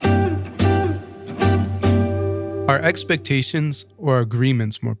Are expectations or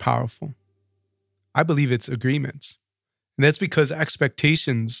agreements more powerful? I believe it's agreements. And that's because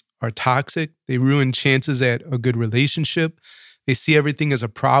expectations are toxic. They ruin chances at a good relationship. They see everything as a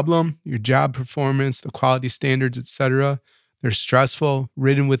problem, your job performance, the quality standards, etc. They're stressful,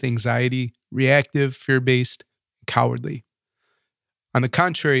 ridden with anxiety, reactive, fear-based, cowardly. On the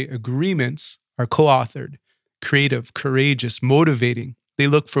contrary, agreements are co-authored, creative, courageous, motivating. They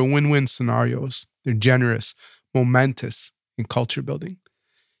look for win-win scenarios. They're generous, momentous, and culture building.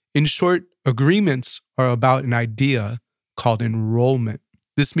 In short, agreements are about an idea called enrollment.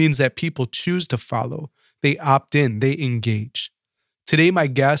 This means that people choose to follow. They opt in. They engage. Today, my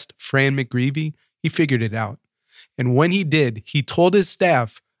guest, Fran McGreevy, he figured it out. And when he did, he told his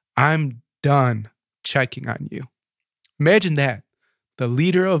staff, "I'm done checking on you." Imagine that. The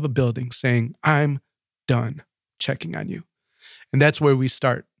leader of a building saying, "I'm done checking on you." And that's where we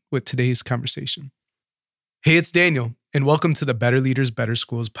start with today's conversation. Hey, it's Daniel, and welcome to the Better Leaders, Better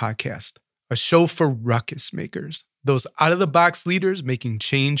Schools podcast, a show for ruckus makers, those out-of-the-box leaders making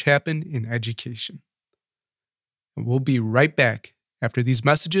change happen in education. And we'll be right back after these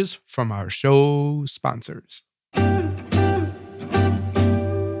messages from our show sponsors.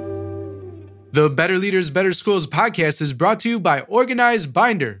 The Better Leaders, Better Schools podcast is brought to you by Organized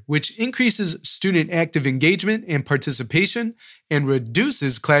Binder, which increases student active engagement and participation and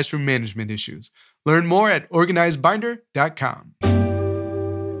reduces classroom management issues. Learn more at organizedbinder.com.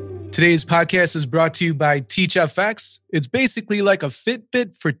 Today's podcast is brought to you by TeachFX. It's basically like a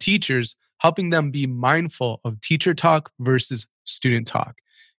Fitbit for teachers, helping them be mindful of teacher talk versus student talk.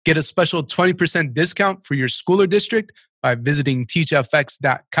 Get a special 20% discount for your school or district by visiting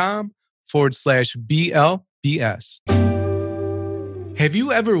teachfx.com/BLBS. Have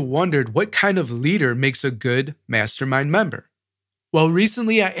you ever wondered what kind of leader makes a good mastermind member? Well,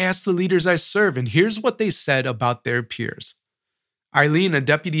 recently I asked the leaders I serve, and here's what they said about their peers. Eileen, a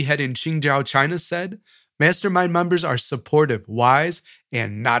deputy head in Qingdao, China, said, "Mastermind members are supportive, wise,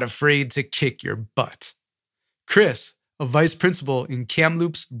 and not afraid to kick your butt." Chris, a vice principal in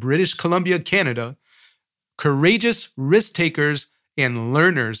Kamloops, British Columbia, Canada, "Courageous risk takers and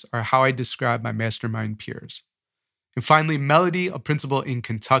learners are how I describe my mastermind peers." And finally, Melody, a principal in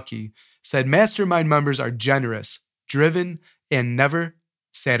Kentucky, said, "Mastermind members are generous, driven, and never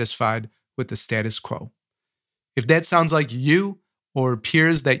satisfied with the status quo." If that sounds like you or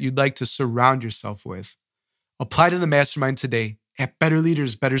peers that you'd like to surround yourself with, apply to the mastermind today at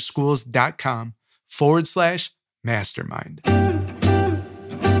betterleadersbetterschools.com/mastermind.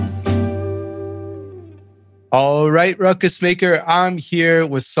 All right, Ruckus Maker, I'm here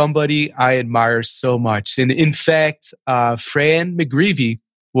with somebody I admire so much. And in fact, Fran McGreevy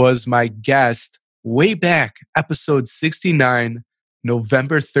was my guest way back, episode 69,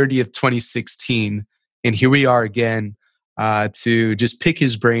 November 30th, 2016. And here we are again to just pick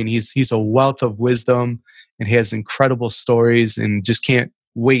his brain. He's a wealth of wisdom and has incredible stories, and just can't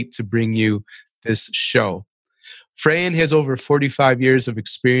wait to bring you this show. Fran has over 45 years of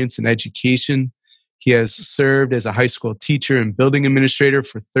experience in education. He has served as a high school teacher and building administrator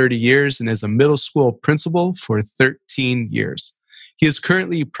for 30 years and as a middle school principal for 13 years. He is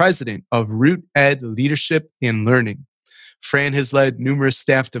currently president of Root Ed Leadership and Learning. Fran has led numerous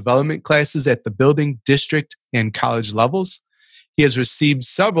staff development classes at the building, district, and college levels. He has received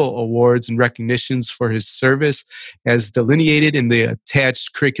several awards and recognitions for his service as delineated in the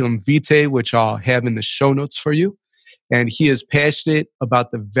attached curriculum vitae, which I'll have in the show notes for you. And he is passionate about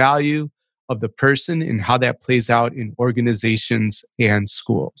the value of the person and how that plays out in organizations and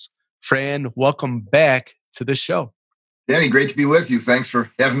schools. Fran, welcome back to the show. Danny, great to be with you. Thanks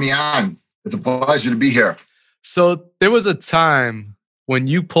for having me on. It's a pleasure to be here. So there was a time when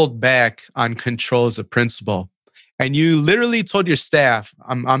you pulled back on control as a principal, and you literally told your staff,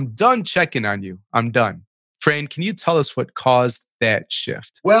 I'm done checking on you. I'm done. Fran, can you tell us what caused that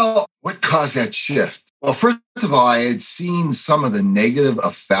shift? Well, what caused that shift? Well, first of all, I had seen some of the negative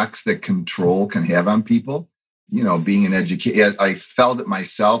effects that control can have on people. You know, being an educator, I felt it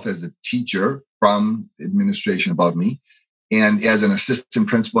myself as a teacher from administration above me. And as an assistant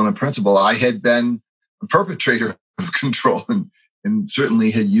principal and a principal, I had been a perpetrator of control and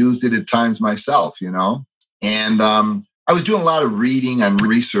certainly had used it at times myself, you know. And I was doing a lot of reading and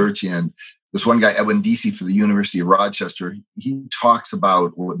research. And this one guy, Edwin Deasy for the University of Rochester, he talks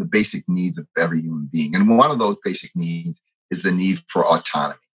about the basic needs of every human being. And one of those basic needs is the need for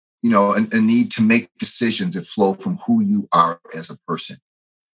autonomy, you know, a need to make decisions that flow from who you are as a person.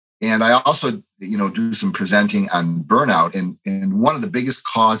 And I also, you know, do some presenting on burnout. And one of the biggest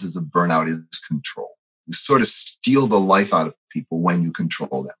causes of burnout is control. You sort of steal the life out of people when you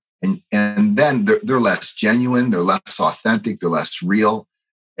control them. And then they're less genuine, they're less authentic, they're less real.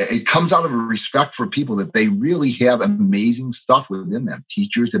 It comes out of a respect for people that they really have amazing stuff within them.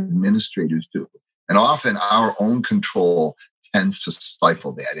 Teachers, administrators do. And often our own control tends to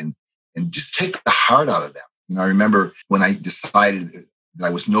stifle that and just take the heart out of them. I remember when I decided that I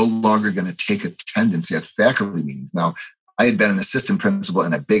was no longer going to take attendance at faculty meetings. Now, I had been an assistant principal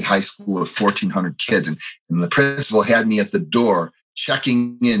in a big high school with 1,400 kids, and the principal had me at the door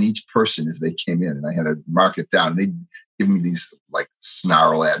checking in each person as they came in, and I had to mark it down. They'd give me these, like,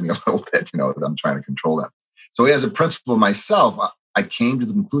 snarl at me a little bit, as I'm trying to control them. So as a principal myself, I came to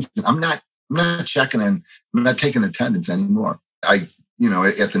the conclusion, I'm not checking in, I'm not taking attendance anymore. At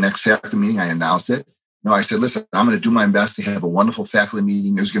the next faculty meeting, I announced it. I said, listen, I'm going to do my best to have a wonderful faculty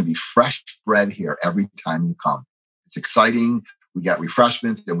meeting. There's going to be fresh bread here every time you come. It's exciting. We got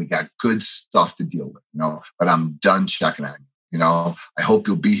refreshments and we got good stuff to deal with, but I'm done checking on you. I hope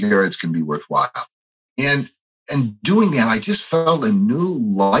you'll be here. It's going to be worthwhile. And doing that, I just felt a new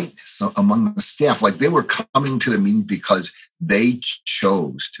lightness among the staff. Like they were coming to the meeting because they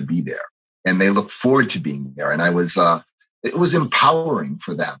chose to be there and they looked forward to being there. And it was empowering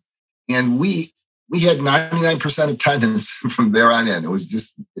for them. And we had 99% attendance from there on in.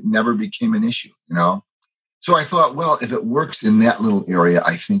 It never became an issue, So I thought, well, if it works in that little area,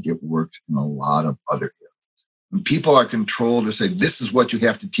 I think it works in a lot of other areas. When people are controlled to say, this is what you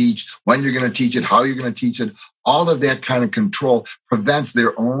have to teach, when you're going to teach it, how you're going to teach it, all of that kind of control prevents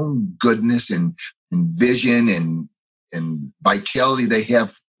their own goodness and vision and vitality they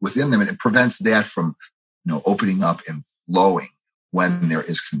have within them. And it prevents that from, opening up and flowing when there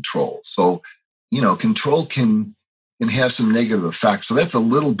is control. So, control can have some negative effects. So that's a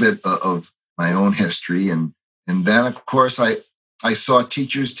little bit of my own history. And then, of course, I saw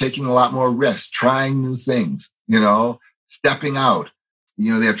teachers taking a lot more risks, trying new things, stepping out,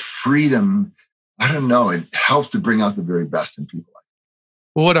 that freedom. I don't know. It helps to bring out the very best in people.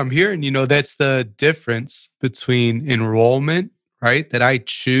 Well, what I'm hearing, that's the difference between enrollment, right? That I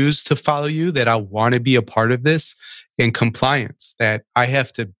choose to follow you, that I want to be a part of this, and compliance, that I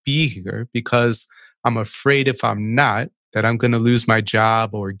have to be here because I'm afraid if I'm not, that I'm going to lose my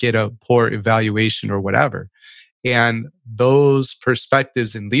job or get a poor evaluation or whatever. And those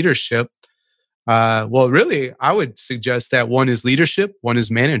perspectives in leadership, really, I would suggest that one is leadership, one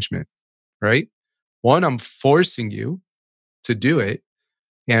is management, right? One, I'm forcing you to do it,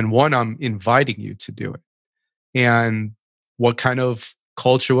 and one, I'm inviting you to do it. And what kind of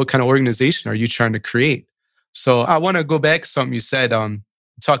culture, what kind of organization are you trying to create? So I want to go back to something you said. You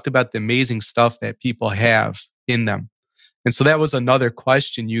talked about the amazing stuff that people have in them. And so that was another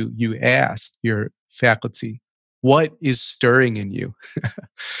question you asked your faculty. What is stirring in you?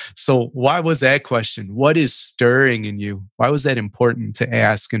 So why was that question? What is stirring in you? Why was that important to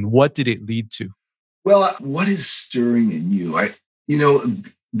ask? And what did it lead to? Well, what is stirring in you?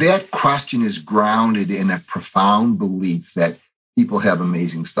 That question is grounded in a profound belief that people have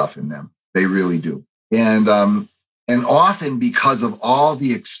amazing stuff in them. They really do. And often because of all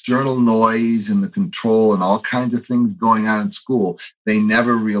the external noise and the control and all kinds of things going on in school, they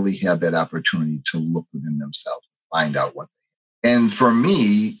never really have that opportunity to look within themselves, find out what they have. And for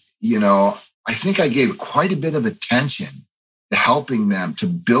me, I think I gave quite a bit of attention to helping them, to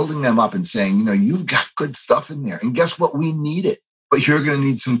building them up and saying, you've got good stuff in there. And guess what? We need it. But you're going to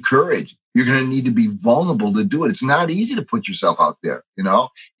need some courage. You're going to need to be vulnerable to do it. It's not easy to put yourself out there.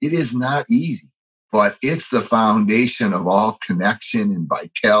 It is not easy. But it's the foundation of all connection and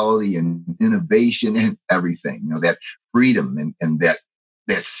vitality and innovation and everything, that freedom and that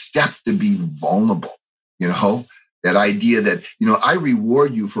step to be vulnerable, that idea that, I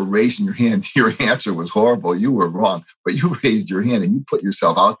reward you for raising your hand. Your answer was horrible. You were wrong, but you raised your hand and you put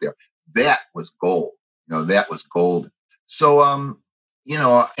yourself out there. That was gold. That was gold. So, and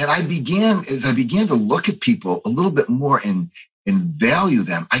I began to look at people a little bit more and value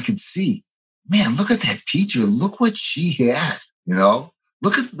them. I could see, man, look at that teacher. Look what she has,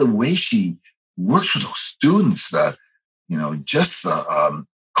 look at the way she works with those students, just the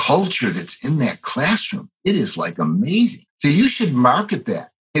culture that's in that classroom. It is like amazing. So you should market that.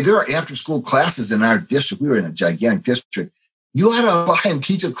 Hey, there are after school classes in our district. We were in a gigantic district. You ought to apply and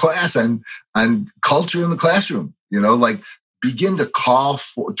teach a class on culture in the classroom, begin to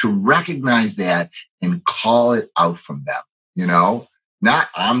to recognize that and call it out from them, not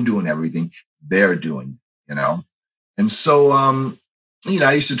I'm doing everything. They're doing, And so,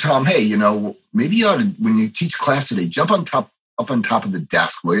 I used to tell them, hey, maybe you ought to, when you teach class today, jump up on top of the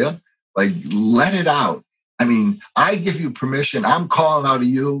desk, will you? Like, let it out. I mean, I give you permission. I'm calling out of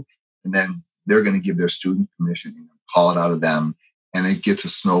you. And then they're going to give their student permission, call it out of them. and it gets a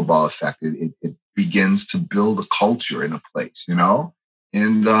snowball effect. It begins to build a culture in a place,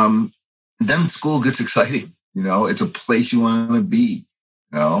 and then school gets exciting. It's a place you want to be.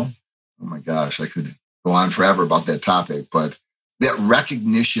 Oh my gosh, I could go on forever about that topic, but that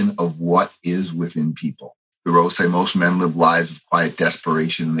recognition of what is within people. Thoreau say most men live lives of quiet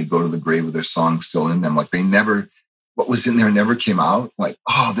desperation, and they go to the grave with their song still in them. Like what was in there never came out. Like,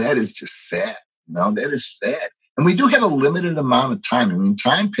 oh, that is just sad. That is sad. And we do have a limited amount of time. I mean,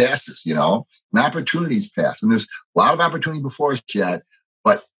 time passes, and opportunities pass. And there's a lot of opportunity before us yet,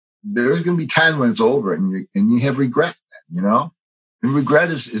 but there's going to be times when it's over and you have regret, and regret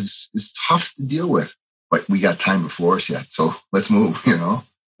is tough to deal with, but we got time before us yet. So let's move,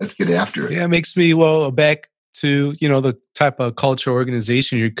 let's get after it. Yeah, it makes me, back to, the type of culture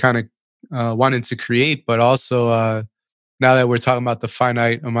organization you're kind of wanting to create, but also now that we're talking about the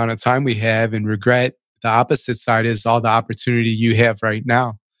finite amount of time we have and regret, the opposite side is all the opportunity you have right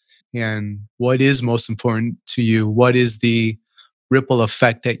now. And what is most important to you? What is the ripple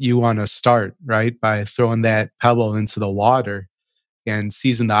effect that you want to start, right? By throwing that pebble into the water and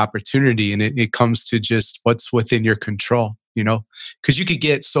seizing the opportunity. And it comes to just what's within your control, because you could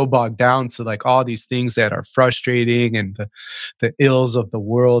get so bogged down to like all these things that are frustrating and the ills of the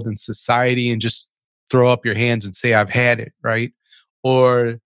world and society and just throw up your hands and say, I've had it, right?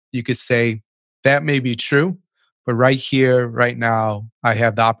 Or you could say, that may be true, but right here, right now, I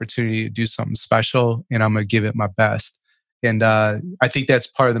have the opportunity to do something special and I'm going to give it my best. And I think that's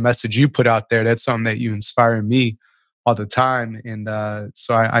part of the message you put out there. That's something that you inspire me all the time. And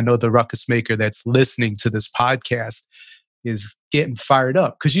so I know the ruckus maker that's listening to this podcast is getting fired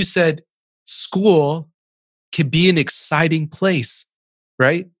up because you said school can be an exciting place,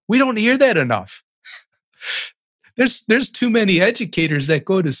 right? We don't hear that enough. There's too many educators that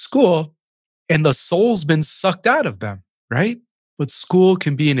go to school and the soul's been sucked out of them, right? But school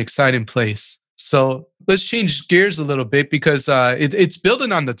can be an exciting place. So let's change gears a little bit because it's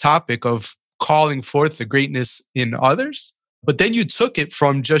building on the topic of calling forth the greatness in others. But then you took it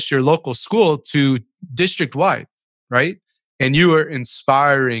from just your local school to district-wide, right? And you were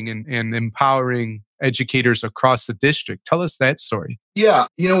inspiring and empowering educators across the district. Tell us that story. Yeah.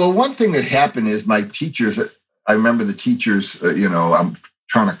 One thing that happened is my teachers, I remember the teachers, I'm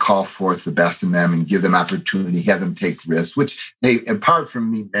trying to call forth the best in them and give them opportunity, have them take risks, which they, apart from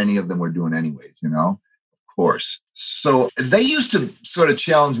me, many of them were doing anyways, of course. So they used to sort of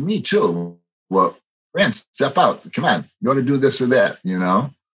challenge me too. Well, Rand, step out. Come on. You want to do this or that,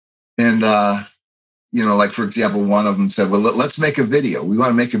 And, like, for example, one of them said, well, let's make a video. We want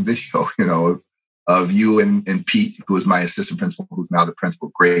to make a video, of you and Pete, who was my assistant principal, who's now the principal.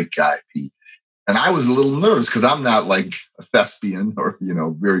 Great guy, Pete. And I was a little nervous because I'm not like a thespian or,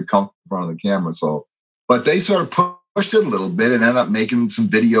 very comfortable in front of the camera. So, but they sort of pushed it a little bit and ended up making some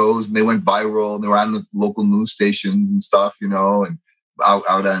videos and they went viral and they were on the local news stations and stuff, and out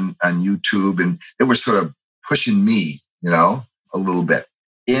on YouTube. And they were sort of pushing me, a little bit.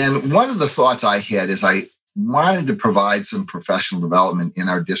 And one of the thoughts I had is I wanted to provide some professional development in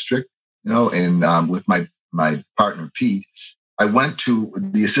our district, and with my partner, Pete. I went to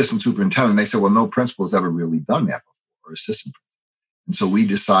the assistant superintendent and they said, well, no principal has ever really done that before, or assistant principal. And so we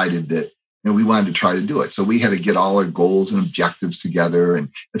decided that, we wanted to try to do it. So we had to get all our goals and objectives together. And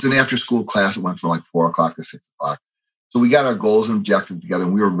it's an after school class. It went from like 4 o'clock to 6 o'clock. So we got our goals and objectives together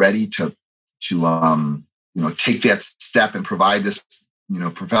and we were ready to take that step and provide this,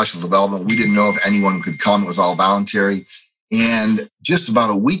 professional development. We didn't know if anyone could come. It was all voluntary. And just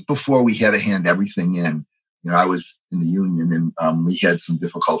about a week before we had to hand everything in, I was in the union and we had some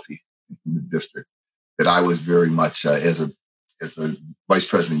difficulty in the district that I was very much, as a vice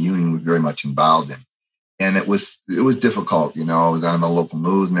president of the union, was very much involved in. And it was difficult, I was on the local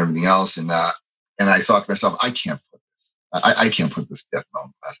news and everything else. And I thought to myself, I can't put this. I can't put this death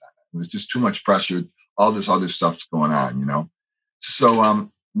metal class on. It was just too much pressure. All this other stuff's going on, So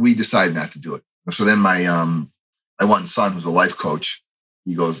we decided not to do it. So then my one son, who's a life coach,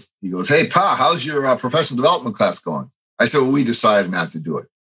 he goes, hey, Pa, how's your professional development class going? I said, well, we decided not to do it.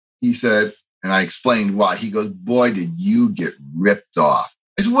 He said, and I explained why. He goes, boy, did you get ripped off.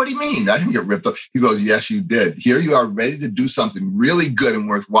 I said, what do you mean? I didn't get ripped off. He goes, yes, you did. Here you are ready to do something really good and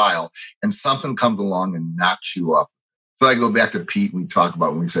worthwhile, and something comes along and knocks you off. So I go back to Pete and we talk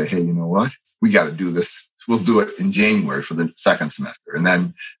about when we say, hey, you know what? We got to do this. We'll do it in January for the second semester. And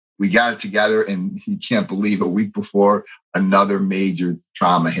then we got it together, and you can't believe a week before another major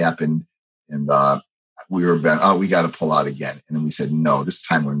trauma happened. And we got to pull out again. And then we said, no, this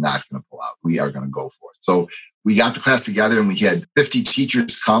time we're not going to pull out. We are going to go for it. So we got the class together and we had 50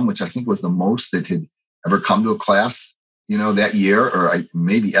 teachers come, which I think was the most that had ever come to a class, that year, or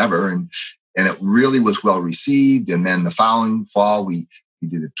maybe ever. And it really was well received. And then the following fall, we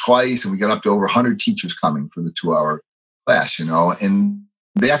did it twice, and we got up to over 100 teachers coming for the 2-hour class, and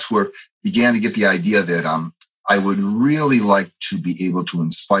that's where began to get the idea that I would really like to be able to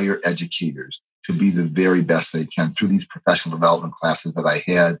inspire educators to be the very best they can through these professional development classes that I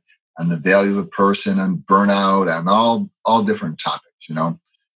had on the value of a person and burnout and all different topics,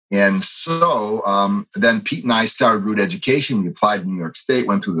 And so then Pete and I started Root Education. We applied to New York State,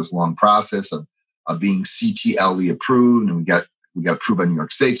 went through this long process of being CTLE approved, and we got approved by New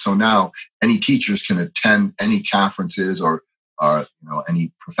York State. So now any teachers can attend any conferences or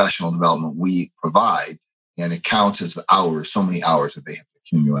any professional development we provide, and it counts as the hours, so many hours that they have to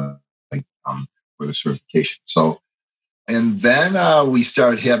accumulate for the certification. So, and then we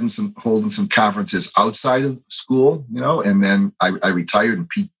started holding some conferences outside of school, and then I retired and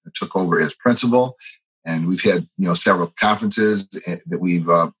Pete took over as principal, and we've had, several conferences that we've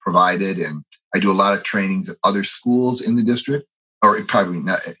provided, and I do a lot of trainings at other schools in the district, or probably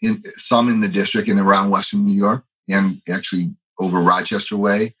not, some in the district and around Western New York, and actually over Rochester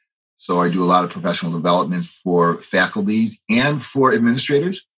Way. So I do a lot of professional development for faculties and for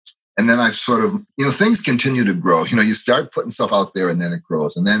administrators. And then I've sort of, things continue to grow. You start putting stuff out there and then it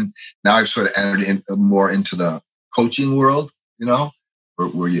grows. And then now I've sort of entered more into the coaching world, where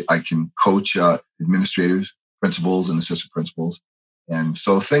I can coach administrators, principals, and assistant principals. And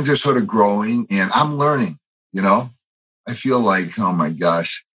so things are sort of growing, and I'm learning, I feel like, oh my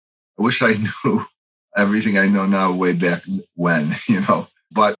gosh, I wish I knew everything I know now way back when,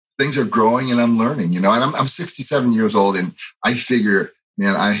 but things are growing and I'm learning, and I'm 67 years old, and I figure,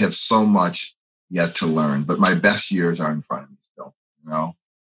 man, I have so much yet to learn, but my best years are in front of me still,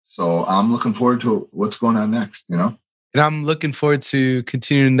 So I'm looking forward to what's going on next, And I'm looking forward to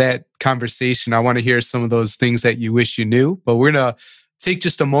continuing that conversation. I want to hear some of those things that you wish you knew, but we're going to take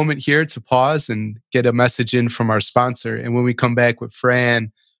just a moment here to pause and get a message in from our sponsor. And when we come back with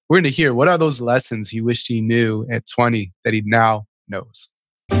Fran, we're going to hear what are those lessons he wished he knew at 20 that he now knows.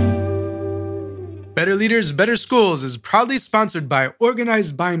 Better Leaders, Better Schools is proudly sponsored by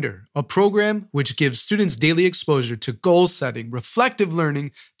Organized Binder, a program which gives students daily exposure to goal setting, reflective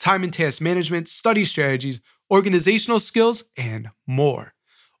learning, time and task management, study strategies, organizational skills, and more.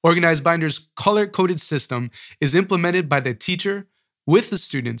 Organized Binder's color-coded system is implemented by the teacher with the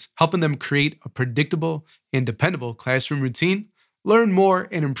students, helping them create a predictable and dependable classroom routine. Learn more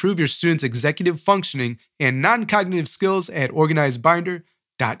and improve your students' executive functioning and non-cognitive skills at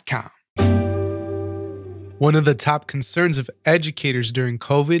organizedbinder.com. One of the top concerns of educators during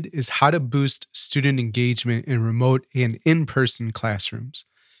COVID is how to boost student engagement in remote and in-person classrooms.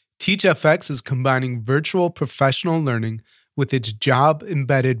 TeachFX is combining virtual professional learning with its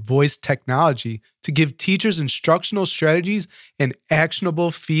job-embedded voice technology to give teachers instructional strategies and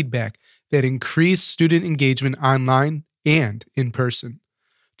actionable feedback that increase student engagement online and in person.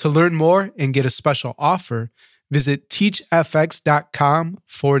 To learn more and get a special offer, visit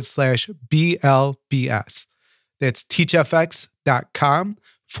teachfx.com/BLBS. That's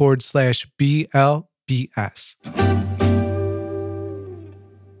teachfx.com/BLBS.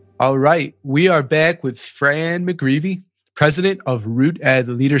 All right, we are back with Fran McGreevy, president of Root Ed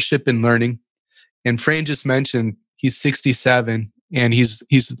Leadership and Learning. And Fran just mentioned he's 67 and he's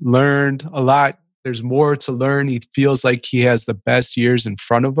learned a lot. There's more to learn. He feels like he has the best years in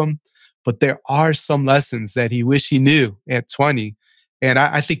front of him, but there are some lessons that he wish he knew at 20. And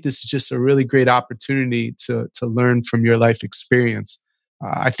I think this is just a really great opportunity to learn from your life experience.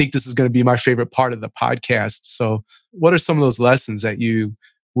 I think this is going to be my favorite part of the podcast. So what are some of those lessons that you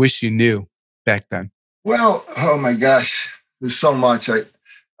wish you knew back then? Well, oh my gosh, there's so much.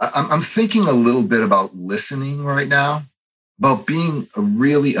 I'm thinking a little bit about listening right now, about being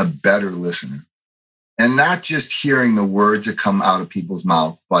really a better listener, and not just hearing the words that come out of people's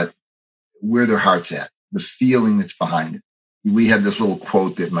mouth, but where their heart's at, the feeling that's behind it. We have this little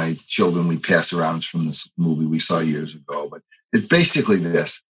quote that my children, we pass around. It's from this movie we saw years ago, but it's basically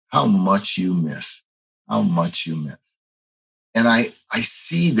this: how much you miss, how much you miss. And I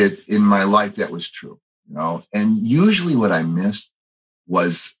see that in my life that was true, and usually what I missed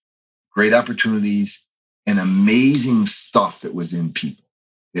was great opportunities and amazing stuff that was in people.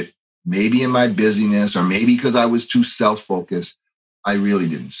 It maybe in my busyness, or maybe because I was too self-focused, I really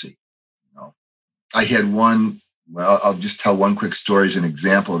didn't see. I had one. Well, I'll just tell one quick story as an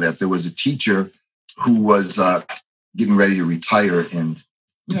example of that. There was a teacher who was getting ready to retire, and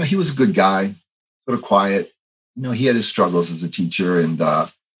he was a good guy, sort of quiet. He had his struggles as a teacher, and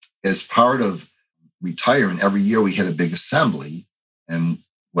as part of retiring, every year we had a big assembly, and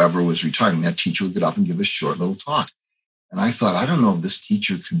whoever was retiring, that teacher would get up and give a short little talk. And I thought, I don't know if this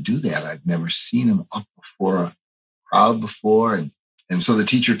teacher could do that. I've never seen him up before a crowd before. And so the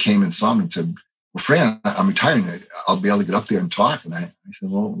teacher came and saw me and said, well, Fran, I'm retiring. I'll be able to get up there and talk. And I said,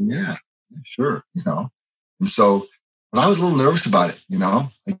 well, yeah, sure. And so, but I was a little nervous about it. I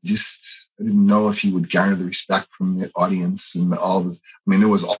didn't know if he would garner the respect from the audience and there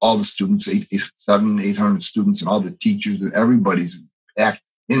was all the students, 800 students and all the teachers and everybody's packed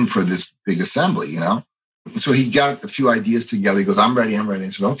in for this big assembly, So he got a few ideas together. He goes, I'm ready. I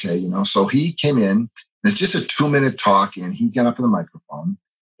said, okay, So he came in, and it's just a 2-minute talk, and he got up on the microphone,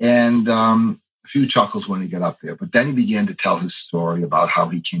 and a few chuckles when he got up there. But then he began to tell his story about how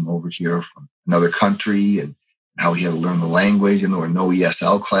he came over here from another country and how he had to learn the language, and there were no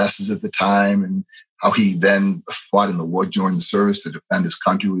ESL classes at the time, and how he then fought in the war, joined the service to defend his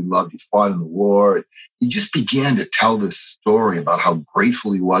country we loved. He fought in the war. He just began to tell this story about how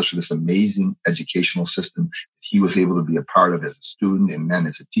grateful he was for this amazing educational system he was able to be a part of as a student and then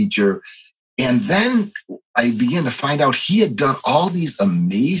as a teacher. And then I began to find out he had done all these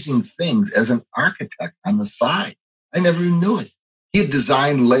amazing things as an architect on the side. I never even knew it. He had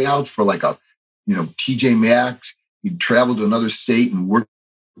designed layouts for like a TJ Maxx. He'd traveled to another state and worked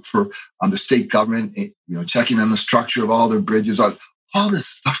for the state government, checking on the structure of all their bridges. All this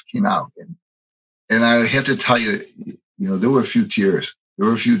stuff came out. And I have to tell you, there were a few tears. There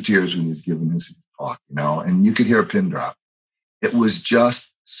were a few tears when he was giving this talk, and you could hear a pin drop. It was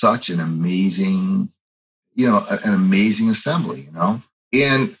just such an amazing, an amazing assembly,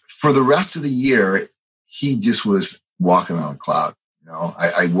 And for the rest of the year, he just was walking on a cloud.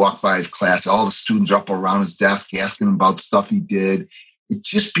 I walked by his class. All the students are up around his desk asking him about stuff he did. It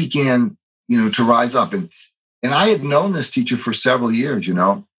just began, to rise up. And I had known this teacher for several years,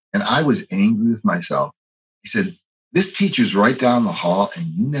 and I was angry with myself. He said, this teacher's right down the hall, and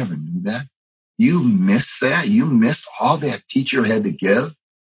you never knew that? You missed that? You missed all that teacher had to give?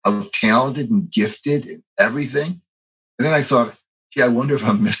 How talented and gifted and everything? And then I thought, gee, I wonder if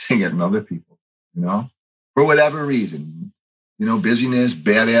I'm missing it in other people, for whatever reason. Busyness,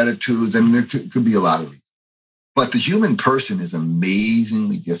 bad attitudes. There could be a lot of reasons. But the human person is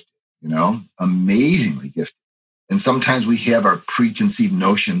amazingly gifted, amazingly gifted. And sometimes we have our preconceived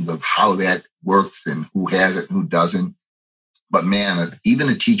notions of how that works and who has it and who doesn't. But man, even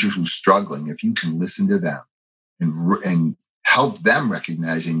a teacher who's struggling, if you can listen to them and help them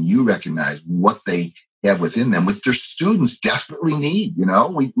recognize and you recognize what they have within them, what their students desperately need,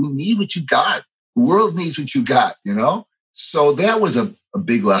 we need what you got. The world needs what you got, So that was a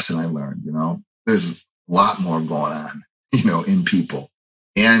big lesson I learned, There's a lot more going on, in people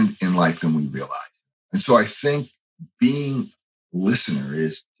and in life than we realize. And so I think being a listener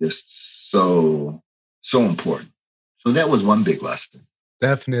is just so important. So that was one big lesson.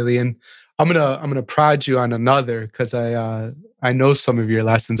 Definitely. And I'm gonna prod you on another because I know some of your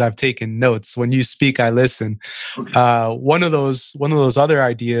lessons. I've taken notes. When you speak, I listen. Okay. One of those other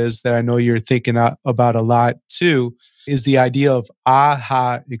ideas that I know you're thinking about a lot too is the idea of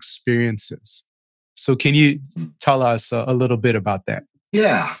aha experiences. So can you tell us a little bit about that?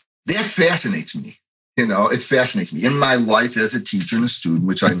 Yeah, that fascinates me. It fascinates me. In my life as a teacher and a student,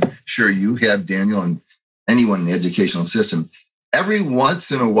 which I'm sure you have, Daniel, and anyone in the educational system, every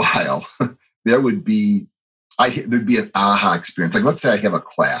once in a while, there'd be an aha experience. Like, let's say I have a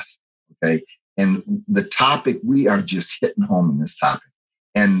class, okay? And the topic, we are just hitting home in this topic.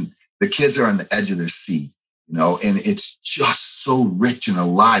 And the kids are on the edge of their seat, and it's just so rich and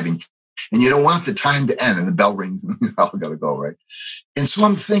alive. And you don't want the time to end, and the bell rings, I got to go, right? And so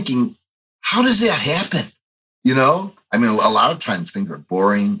I'm thinking, how does that happen? A lot of times things are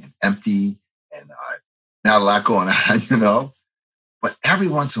boring and empty and not a lot going on, But every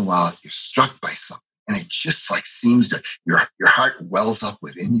once in a while, you're struck by something, and it just seems to your heart wells up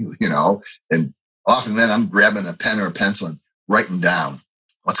within you, And often then I'm grabbing a pen or a pencil and writing down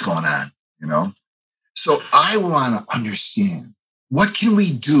what's going on, So I want to understand, what can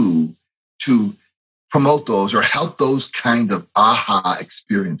we do to promote those or help those kinds of aha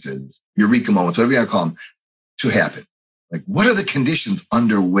experiences, eureka moments, whatever you want to call them, to happen? Like, what are the conditions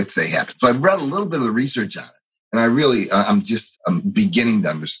under which they happen? So I've read a little bit of the research on it, and I'm beginning to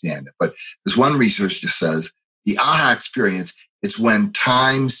understand it. But there's one research that says the aha experience, it's when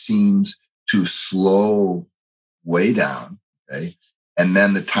time seems to slow way down, okay? And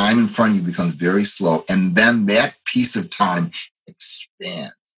then the time in front of you becomes very slow. And then that piece of time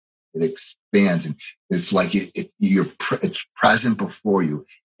expands. It expands, and it's like it's present before you.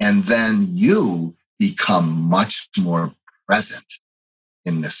 And then you become much more present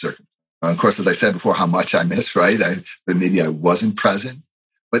in this circumstance. Of course, as I said before, how much I miss, right? Maybe I wasn't present.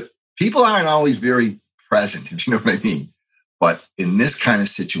 But people aren't always very present, if you know what I mean. But in this kind of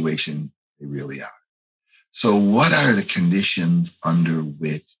situation, they really are. So what are the conditions under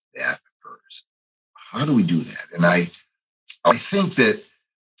which that occurs? How do we do that? And I think that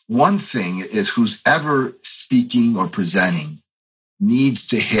one thing is who's ever speaking or presenting needs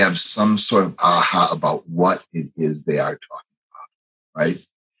to have some sort of aha about what it is they are talking about, right?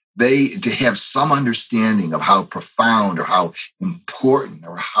 To have some understanding of how profound or how important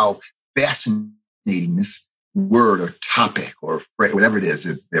or how fascinating this word or topic or whatever it is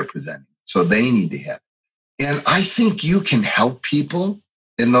that they're presenting. So they need to have it. And I think you can help people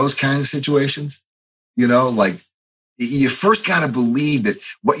in those kinds of situations. Like you first got to believe that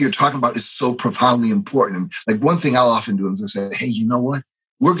what you're talking about is so profoundly important. And like one thing I'll often do is I'll say, hey, you know what?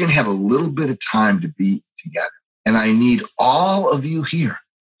 We're going to have a little bit of time to be together. And I need all of you here.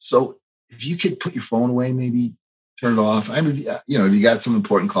 So if you could put your phone away, maybe turn it off. I mean, if you got some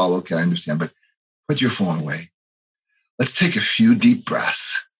important call, okay, I understand. But put your phone away. Let's take a few deep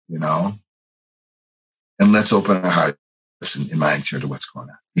breaths, and let's open our hearts and minds here to what's going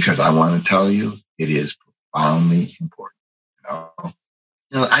on. Because I want to tell you, it is profoundly important.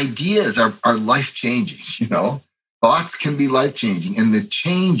 Ideas are life-changing, Thoughts can be life-changing. And the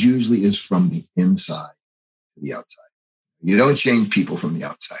change usually is from the inside to the outside. You don't change people from the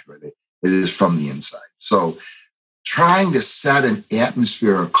outside, right? It is from the inside. So trying to set an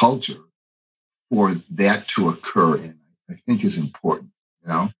atmosphere or culture for that to occur in, I think is important,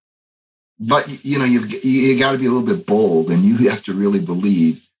 But, you got to be a little bit bold, and you have to really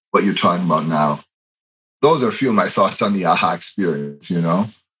believe what you're talking about now. Those are a few of my thoughts on the AHA experience,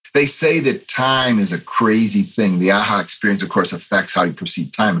 They say that time is a crazy thing. The AHA experience, of course, affects how you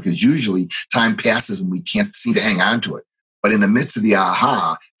perceive time because usually time passes and we can't seem to hang on to it. But in the midst of the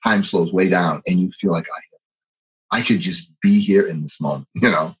AHA, time slows way down and you feel like I could just be here in this moment,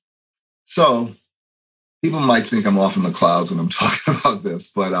 So people might think I'm off in the clouds when I'm talking about this,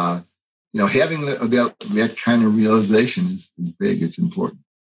 but, having that kind of realization is big. It's important.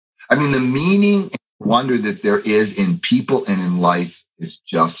 I mean, the meaning and wonder that there is in people and in life is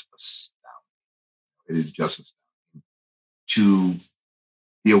just astounding. It is just astounding. To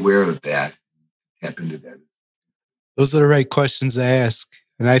be aware of that, tap into that. Those are the right questions to ask.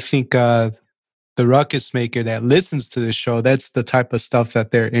 And I think the ruckus maker that listens to the show, that's the type of stuff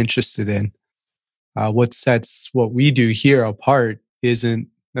that they're interested in. What sets what we do here apart isn't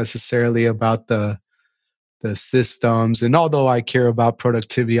necessarily about the systems. And although I care about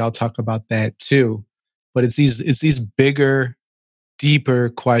productivity, I'll talk about that too. But it's these bigger, deeper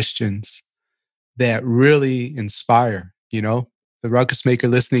questions that really inspire, The ruckus maker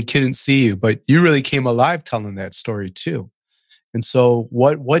listening couldn't see you, but you really came alive telling that story too. And so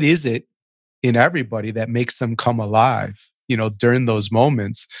what is it in everybody that makes them come alive, during those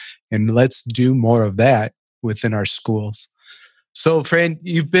moments? And let's do more of that within our schools. So, Fran,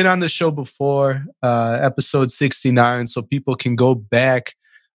 you've been on the show before, episode 69, so people can go back,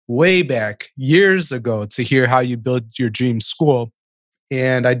 way back, years ago to hear how you built your dream school.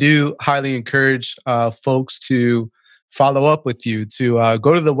 And I do highly encourage folks to follow up with you, to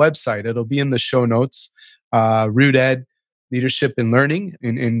go to the website. It'll be in the show notes, Root Ed, Leadership and Learning,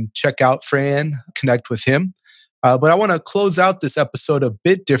 and check out Fran, connect with him. But I want to close out this episode a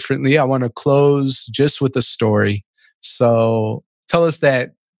bit differently. I want to close just with a story. So tell us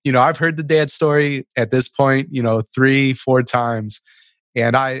that, I've heard the dad story at this point, 3-4 times.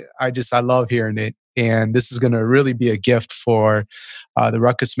 And I love hearing it. And this is going to really be a gift for the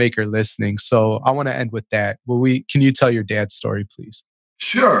ruckus maker listening. So I want to end with that. Can you tell your dad's story, please?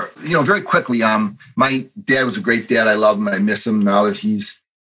 Sure. Very quickly, my dad was a great dad. I love him. I miss him now that he's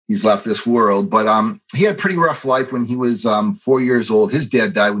left this world. But he had a pretty rough life when he was 4 years old. His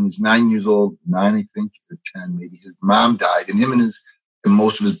dad died when he was 9 years old, 9, I think, or 10 maybe. His mom died, and him and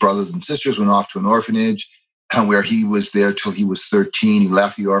most of his brothers and sisters went off to an orphanage where he was there till he was 13. He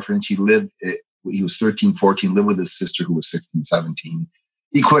left the orphanage. He was 13, 14, lived with his sister who was 16, 17.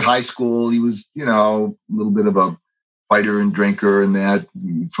 He quit high school. He was, a little bit of a fighter and drinker and that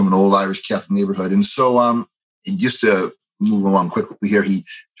from an old Irish Catholic neighborhood. And so just to move along quickly here, he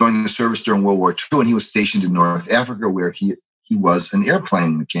joined the service during World War II, and he was stationed in North Africa where he was an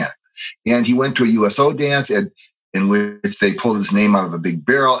airplane mechanic. And he went to a USO dance in which they pulled his name out of a big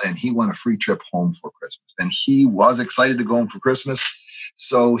barrel, and he won a free trip home for Christmas. And he was excited to go home for Christmas.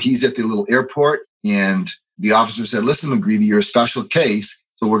 So he's at the little airport, and the officer said, "Listen, McGreevy, you're a special case,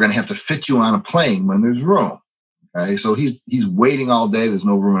 so we're going to have to fit you on a plane when there's room." Okay, so he's waiting all day. There's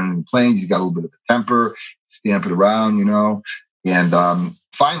no room in the planes. He's got a little bit of a temper, stamping around, And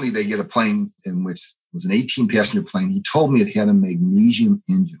finally, they get a plane in which was an 18-passenger plane. He told me it had a magnesium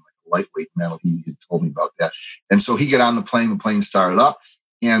engine, like a lightweight metal. He had told me about that. And so he got on the plane started up,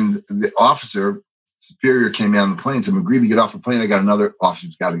 and the officer, superior, came on the plane and said, McGreevy, get off the plane. I got another officer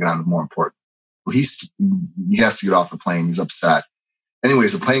who's got to get on the more important. Well, he has to get off the plane. He's upset.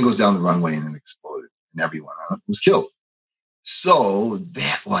 Anyways, the plane goes down the runway and it exploded, and everyone on it was killed. So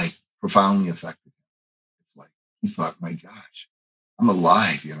that like profoundly affected him. It's like, he thought, my gosh, I'm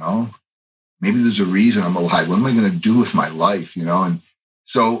alive, maybe there's a reason I'm alive. What am I going to do with my life? And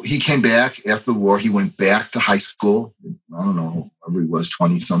so he came back after the war. He went back to high school. I don't know, whoever he was,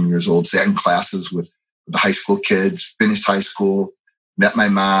 20 some years old, sat in classes with the high school kids, finished high school, met my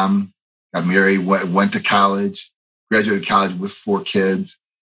mom, got married, went to college, graduated college with 4 kids,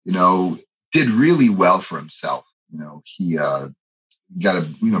 did really well for himself. He got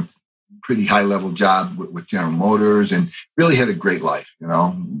a, pretty high level job with General Motors and really had a great life,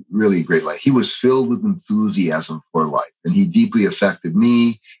 really great life. He was filled with enthusiasm for life, and he deeply affected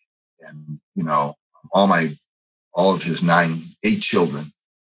me and, all of his 8 children.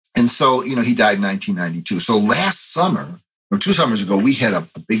 And so, he died in 1992. So last summer, or 2 summers ago, we had a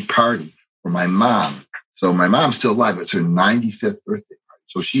big party for my mom. So my mom's still alive. It's her 95th birthday party.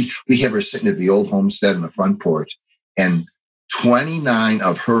 So we have her sitting at the old homestead in the front porch, and 29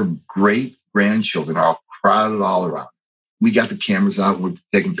 of her great grandchildren are crowded all around. We got the cameras out. We're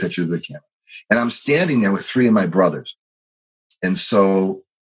taking pictures of the camera. And I'm standing there with 3 of my brothers. And so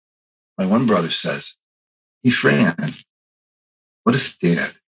my one brother says, hey, Fran, what if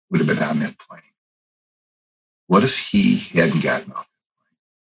Dad would have been on that plane? What if he hadn't gotten off that plane?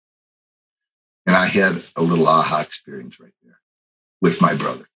 And I had a little aha experience right there with my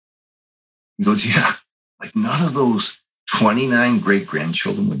brother. He goes, yeah, like none of those 29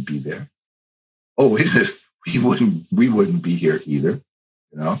 great-grandchildren would be there. Oh, wait a minute. We wouldn't be here either,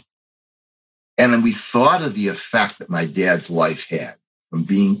 And then we thought of the effect that my dad's life had from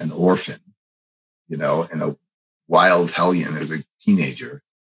being an orphan, and a wild hellion as a teenager,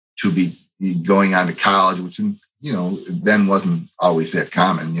 to be going on to college, which, then wasn't always that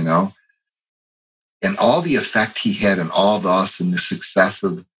common, and all the effect he had on all of us and the success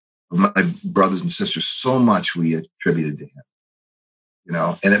of my brothers and sisters, so much we attributed to him,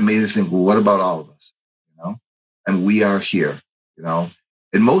 and it made us think, well, what about all of us, and we are here,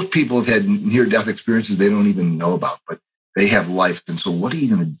 and most people have had near-death experiences they don't even know about, but they have life. And so what are you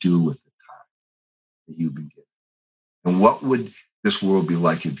going to do with the time that you've been given? And what would this world be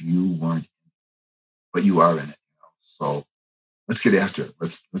like if you weren't in it, but you are in it? So let's get after it.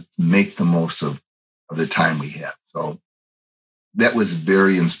 Let's make the most of the time we have. So that was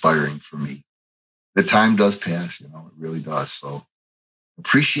very inspiring for me. The time does pass, it really does. So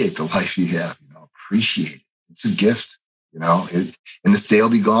appreciate the life you have, appreciate it. It's a gift, and this day will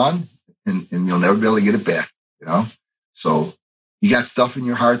be gone and you'll never be able to get it back, So you got stuff in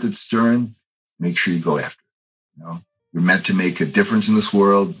your heart that's stirring, make sure you go after it. You're meant to make a difference in this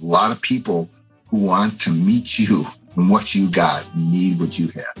world. A lot of people who want to meet you and what you got need what you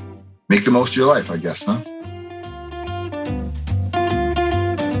have. Make the most of your life, I guess, huh?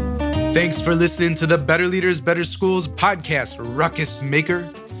 Thanks for listening to the Better Leaders, Better Schools podcast, Ruckus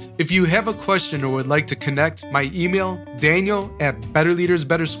Maker. If you have a question or would like to connect, my email,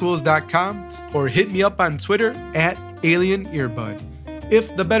 daniel@betterleadersbetterschools.com, or hit me up on Twitter @AlienEarbud.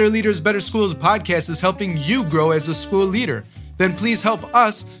 If the Better Leaders, Better Schools podcast is helping you grow as a school leader, then please help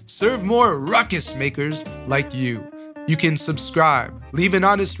us serve more ruckus makers like you. You can subscribe, leave an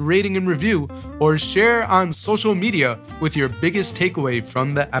honest rating and review, or share on social media with your biggest takeaway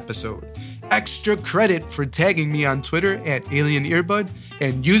from the episode. Extra credit for tagging me on Twitter @AlienEarbud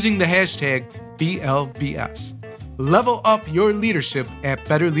and using the hashtag BLBS. Level up your leadership at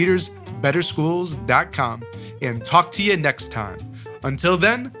betterleadersbetterschools.com, and talk to you next time. Until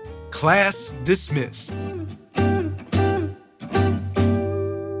then, class dismissed.